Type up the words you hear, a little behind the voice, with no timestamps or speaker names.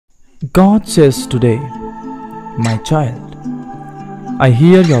God says today, "My child, I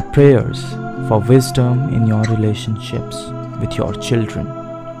hear your prayers for wisdom in your relationships with your children."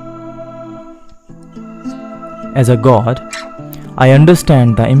 As a God, I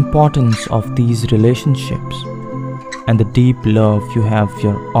understand the importance of these relationships and the deep love you have for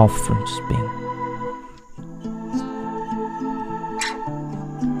your offspring.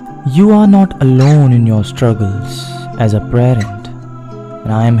 You are not alone in your struggles as a parent,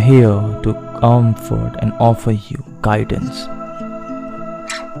 and I am here to comfort and offer you guidance.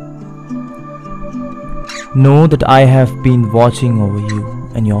 Know that I have been watching over you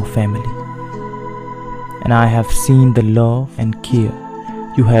and your family, and I have seen the love and care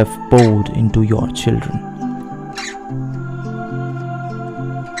you have poured into your children.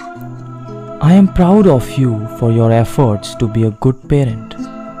 I am proud of you for your efforts to be a good parent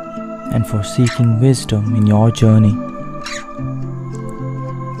and for seeking wisdom in your journey.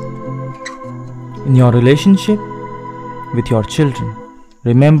 In your relationship with your children,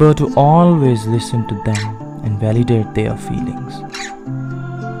 remember to always listen to them and validate their feelings.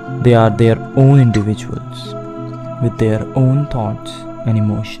 They are their own individuals with their own thoughts and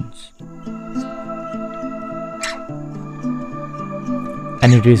emotions.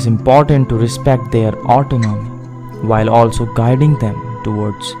 And it is important to respect their autonomy while also guiding them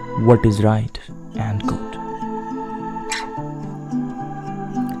towards what is right and good.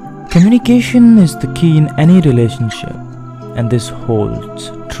 Communication is the key in any relationship, and this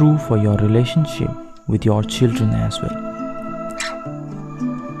holds true for your relationship with your children as well.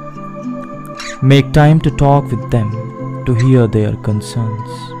 Make time to talk with them, to hear their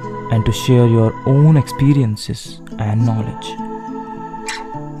concerns, and to share your own experiences and knowledge.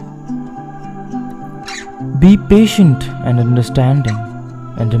 Be patient and understanding,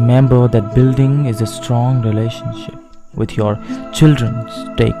 and remember that building is a strong relationship with your children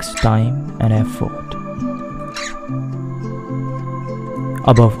takes time and effort.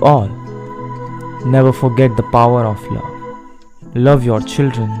 Above all, never forget the power of love. Love your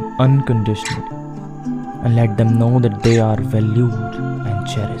children unconditionally and let them know that they are valued and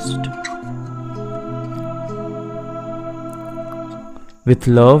cherished. With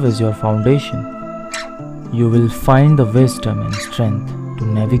love as your foundation, you will find the wisdom and strength to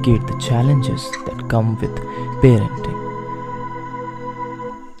navigate the challenges that come with parenting.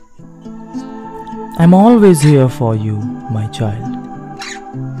 I'm always here for you, my child,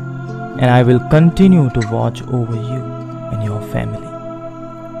 and I will continue to watch over you and your family.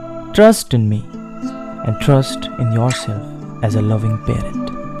 Trust in me and trust in yourself as a loving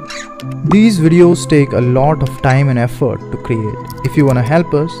parent. These videos take a lot of time and effort to create. If you want to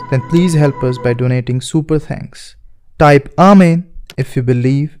help us, then please help us by donating super thanks. Type Amen if you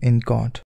believe in God.